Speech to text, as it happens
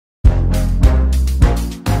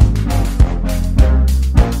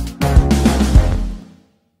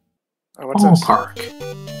what's this? Park.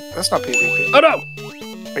 That's not PvP. Oh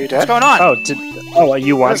no! Are you dead? What's going on? Oh,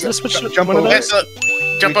 you want to switch Jump one of over. those?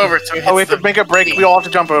 Jump over it so it Oh, we hits have to make a break. We all have to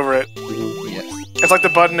jump over it. Yes. It's like the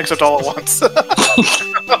button except all at once.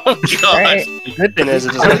 Oh, God. Right. The good thing is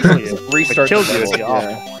it doesn't kill you. Restart. If it kills the you, it'd be level,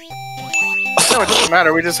 awful. No, it doesn't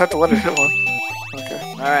matter. We just have to let it hit one. Okay.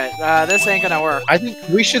 Alright, this ain't gonna work. I think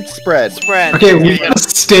we should spread. Spread. Okay, we gotta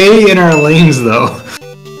stay in our lanes though.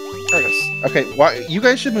 There it is. Okay, why you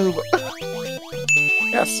guys should move?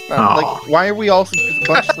 Yes. No. Oh. Like, why are we all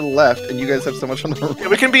bunched to the left and you guys have so much on the right? Yeah,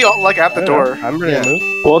 we can be like at the door. I'm ready Yeah. to move.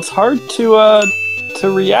 Well, it's hard to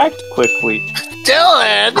react quickly.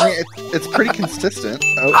 Dylan! I mean, it's pretty consistent.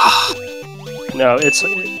 Oh, No, it's a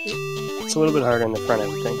little bit harder in the front, I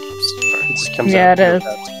would think. It just comes Yeah, out it real is.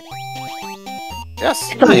 fast.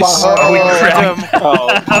 Yes. Nice. Oh, we Oh, cracked.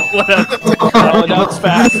 Oh, oh, now it's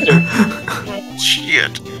faster.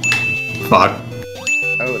 Shit. Fuck.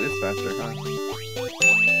 oh, it is faster, huh?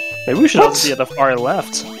 Maybe we should all What? be at the far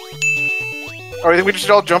left. Or I think we should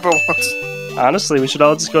all jump at once. Honestly, we should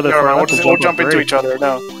all just go to the No, far no, we'll, left and we'll jump up into right. each other.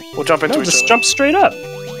 No, we'll jump into No, each just other. jump straight up.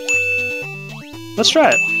 Let's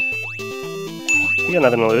try it. We got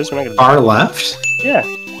nothing to lose. We're not gonna. Far left? Yeah.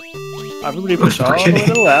 Everybody push all the way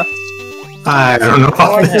to the left. I don't know Go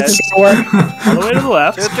about ahead. this. All the way to the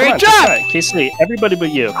left. 2, 3, Come on, jump! let's try it. Casey, everybody but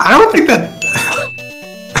you. I don't think that.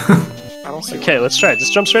 I don't see. Okay, let's try it.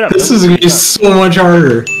 Just jump straight up. This is gonna be so much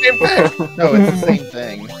harder. Same thing. No, it's the same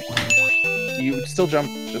thing. You would still jump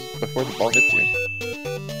just before the ball hits you.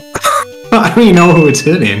 I don't even know who it's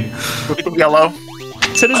hitting. Yellow.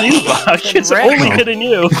 It's hitting you, Buck. It's Red. only hitting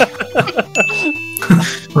you.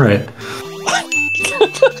 Right.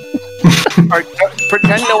 Alright,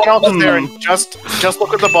 pretend no one else is there and just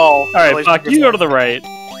look at the ball. All right, Buck, you go to the right.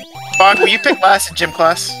 Bog, will you pick last in gym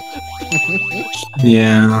class?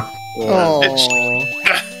 Yeah. Oh.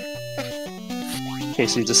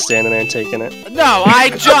 Casey just standing there and taking it. No, I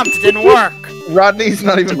jumped. It didn't work. Rodney's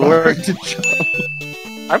not even willing to jump.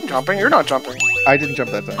 I'm jumping. You're not jumping. I didn't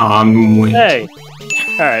jump that time. Wait. Hey.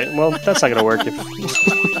 All right. Well, that's not gonna work. If...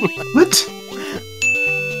 What?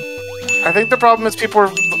 I think the problem is people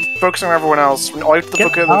are focusing on everyone else. When all you have to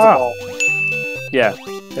look at is the off. ball. Yeah.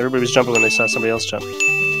 Everybody was jumping when they saw somebody else jump.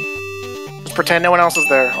 Just pretend no one else is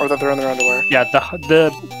there, or that they're in their underwear. Yeah.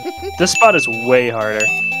 This spot is way harder.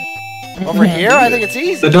 Over here, I think it's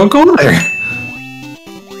easy. So don't go there.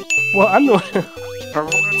 Well, I'm the.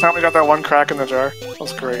 Remember the time we got that one crack in the jar? That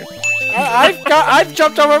was great. I've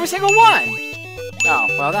jumped over every single one. Oh,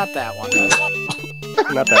 well, not that one.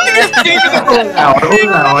 Not that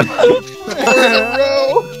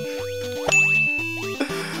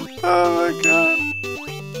Oh my god.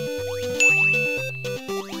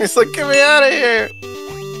 He's like, get me out of here!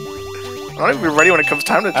 I don't even be ready when it comes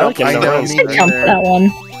time to I jump. like it. I know, Everyone's- me Jump neither. that one.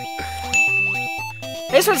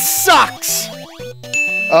 This one sucks.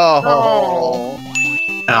 Oh.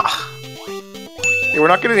 Ah. Yeah, we're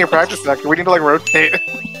not getting any practice back. We need to like rotate.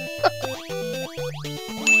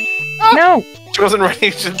 No. She wasn't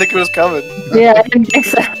ready. She didn't think it was coming. Yeah, I didn't think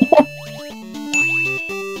so.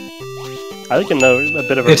 I think I know a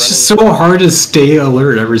bit of a. It's just so hard to stay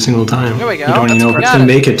alert every single time. There we go. You don't even know if it's Got gonna it.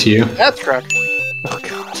 make it to you. That's correct. Oh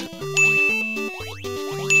god.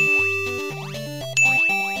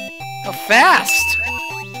 How fast?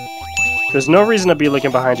 There's no reason to be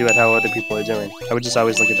looking behind you at how other people are doing. I would just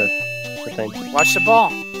always look at the thing. Watch the ball.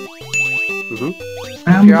 Mm-hmm.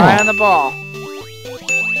 Keep your eye on the ball.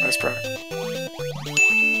 Nice prayer.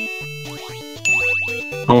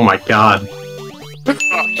 Oh my god.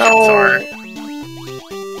 Oh, sorry.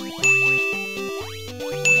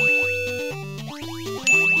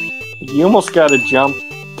 You almost gotta jump,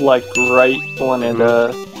 like, right when it,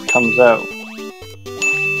 comes out.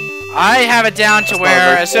 I have it down to That's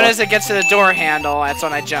where not as soon as it gets to the door handle, that's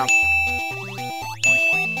when I jump.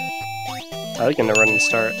 I like in the running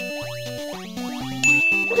start.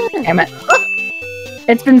 Damn it.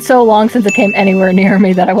 It's been so long since it came anywhere near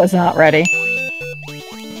me that I was not ready.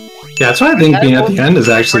 Yeah, that's why I think being at the end is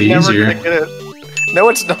actually We're never easier. gonna get it. No,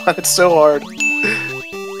 it's not. It's so hard.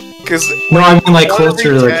 Because No, I mean like One every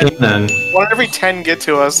closer to the 10. cannon. one in every 10 get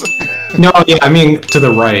to us. No, yeah, I mean to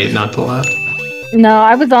the right, not the left. No,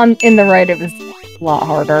 I was in the right. It was a lot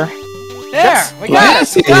harder. There, Yes. we got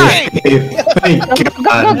it. We got it. Thank Go, go,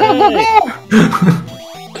 God. go, go,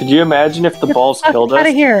 go! Could you imagine if the balls killed Out us?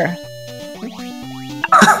 of here!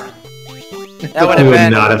 That would I have would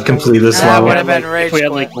been. not have completed this That level. would have been If rage we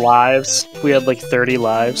had quit. like lives, if we had like 30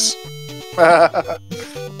 lives. That'd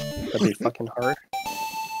be fucking hard.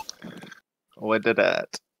 What did that?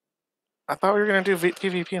 I thought we were gonna do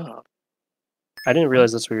PvP mode. I didn't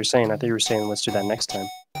realize that's what you were saying. I thought you were saying let's do that next time.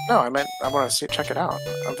 No, I meant I want to check it out.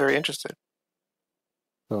 I'm very interested.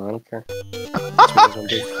 No, I don't care.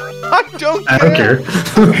 I don't I don't care. Is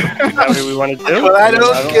that what we want to do? But I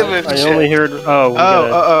don't give a I shit. only heard. Oh, we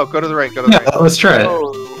gotta- Go to the right. Go to the Yeah, right. let's try it.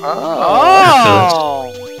 Oh!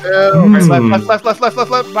 Left.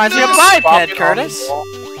 Reminds me of Biped, Curtis.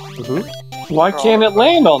 Mhm. Why can't it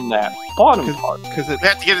land on that bottom part? Because We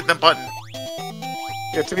have to get it in the button.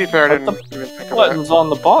 Yeah, to be fair, I But didn't even think of that. Button's on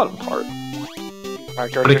the bottom part.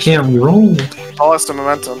 Alright, But it can't roll. all us the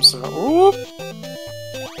momentum, so. Whoop.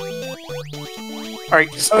 Alright,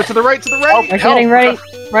 Oh, to the right, to the right. We're getting ready.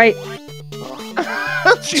 Right.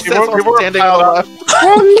 She We says were- while we were standing on the piled left.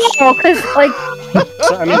 Well, no, because like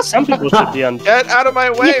So, I mean, some people should be on. Get out of my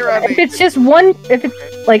way, if Rodney. it's just one, if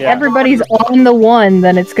it's like Yeah. everybody's on the one,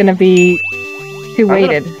 then it's gonna be too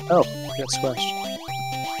weighted. Get squashed.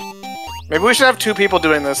 maybe we should have 2 people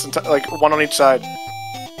doing this, like one on each side.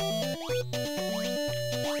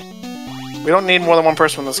 We don't need more than one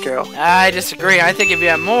person on the scale. I disagree. I think if you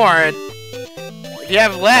have more, if you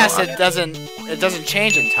have less, it doesn't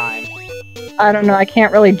change in time. I don't know. I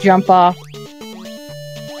can't really jump off.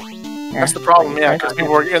 That's the problem, yeah, because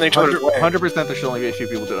people are in each other's way. 100% there should only be a few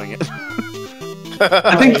people doing it.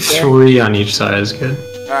 I think 3 on each side is good.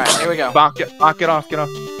 Alright, here we go. Get off.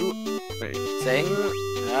 Ooh, wait. See?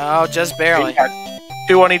 Oh, just barely.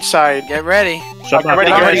 2 on each side. Get ready. Shut up.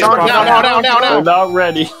 Ready, Get get ready. ready. Now. We're not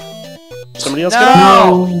ready. Somebody else No. get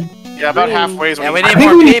on. No. Yeah, about halfway is Yeah, when we you- I need think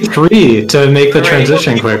more we need people. 3 to make the Right.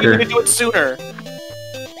 transition We quicker. need to do it sooner.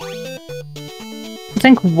 I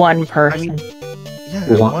think one person. Yeah,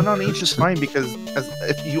 One one on each is person. fine because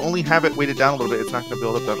if you only have it weighted down a little bit, it's not going to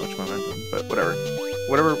build up that much momentum. But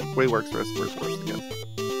whatever way works for us, works for us, I guess.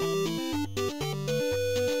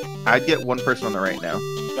 I'd get one person on the right now.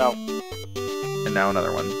 No. And now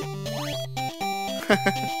another one.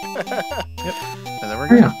 Yep. And then we're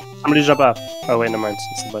good. Yeah. Somebody jump off. Oh wait, never mind.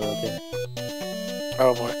 It's the button up here.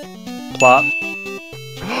 Oh boy. Plop.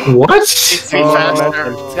 What? Needs to be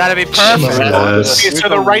faster. It's gotta be perfect. Jesus. Okay, so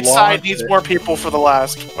the right side needs more people for the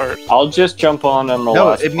last part. I'll just jump on the No,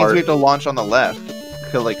 last it means part. we have to launch on the left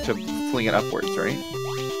to fling it upwards, right?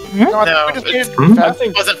 No, I No, think we just Hmm? needed I It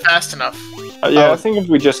think, wasn't fast enough. I think if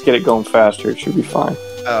we just get it going faster, it should be fine.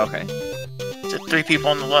 Oh, okay. So 3 people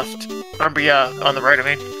on the left. Or, yeah, on the right, I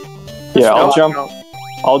mean. Yeah, I'll No, jump. no.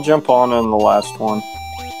 I'll jump on the last one.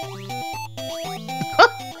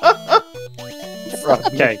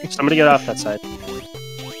 Okay, somebody get off that side.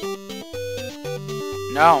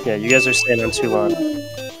 No. Yeah, you guys are staying on too long.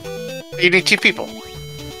 You need 2 people.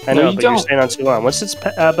 I No, know, you but you're don't. staying on too long. Once it's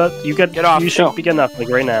about you get off. you should No. be getting off like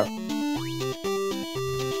right now.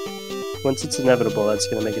 Once it's inevitable, that's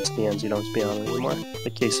gonna make it to the end. So you don't have to be on anymore.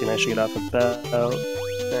 Like Casey and I should get off about now.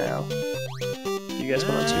 You guys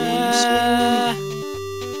went on too Uh,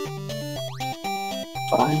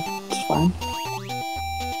 Fine. It's fine.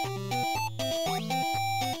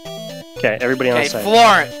 Okay, everybody on okay, the side.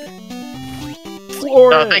 floor it.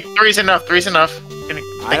 Floor No, I it. think 3's enough. 3's enough.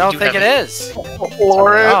 I don't think it is.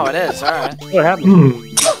 Lauren. Oh, it is. Alright. What happened?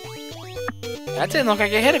 Hmm. That didn't look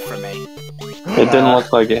like it hit it for me. It didn't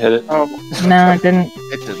look like it hit it. No, it didn't.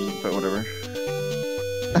 It didn't, but whatever.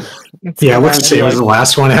 Yeah, what's the same as the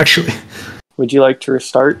last one, actually? Would you like to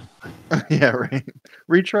restart? Yeah, right.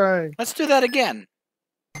 Retry. Let's do that again.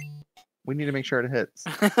 We need to make sure it hits.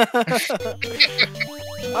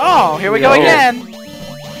 Oh, here we go Yo. again.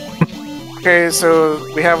 Okay, so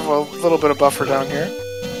we have a little bit of buffer down here.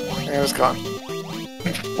 And it's gone.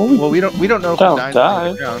 Well, we don't know if Don't it dies die.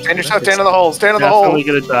 on the ground. Stand yourself, stand in the hole, stand in the hole. Definitely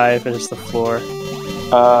gonna die if it's the floor.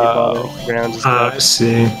 Oh, The ground is I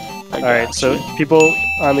see. All right, so people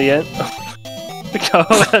on the end. Go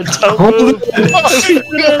ahead, don't Hold move. it.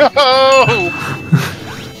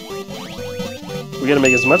 We gotta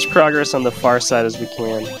make as much progress on the far side as we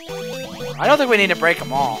can. I don't think we need to break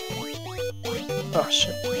them all. Oh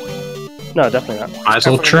shit. No, definitely not. Might as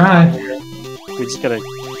well try. We just gotta.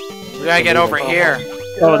 We gotta get over here.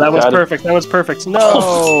 Oh, that was Got it. perfect. That was perfect.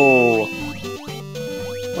 No.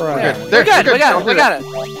 Right. We got it. We got it. We got it.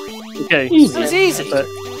 Okay. It was easy. But,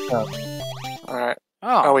 Alright.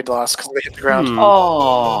 Oh, Oh. we lost because they hit the ground.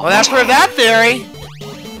 Oh. Well, that proved that theory.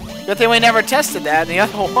 Good thing we never tested that in the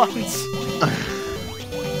other ones.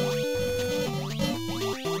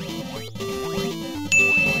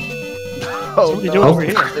 Oh, what are you no. doing over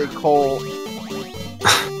here? Big hole.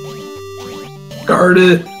 Guard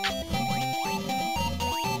it.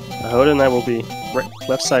 Ahoda and I will be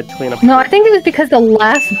left side cleanup. No, I think it was because the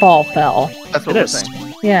last ball fell. That's what It we're is.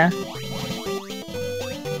 saying. Yeah.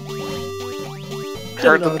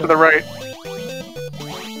 Heard them to the right.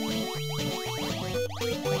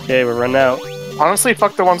 Okay, we're running out. Honestly,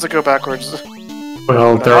 fuck the ones that go backwards.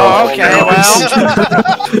 Well, they're Oh, all. okay,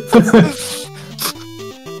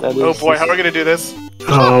 That is Oh boy, how are we gonna do this?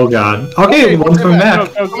 Oh god. Okay, one's coming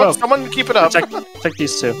back. Go, go, go. Someone keep it up. Check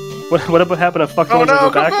these two. What about happened if fuck the Oh ones that no,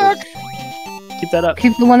 go come backwards? back! Keep that up.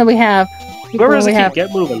 Keep the one that we have. Keep the Whoever one has we the key, have.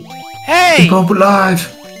 get moving. Hey! Keep up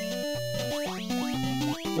alive.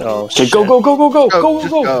 Oh Okay, shit. go, go, go, go, go, Go, go, just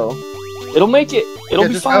go, go. It'll make it. It'll Yeah,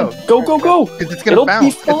 be just fine. go. Go, go, go. 'Cause it's gonna It'll be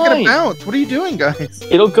bounce. It's gonna fine. bounce. What are you doing, guys?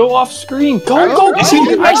 It'll go off screen. Go, Oh, go, oh, go.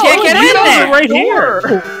 I can't get in there! Right here.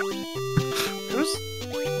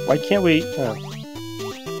 Who's... Why can't we? Oh.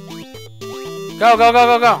 Go, go, go,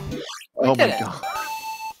 go, go. Oh my did it. god.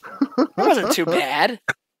 That wasn't too bad.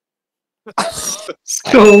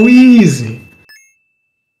 So easy.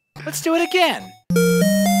 Let's do it again.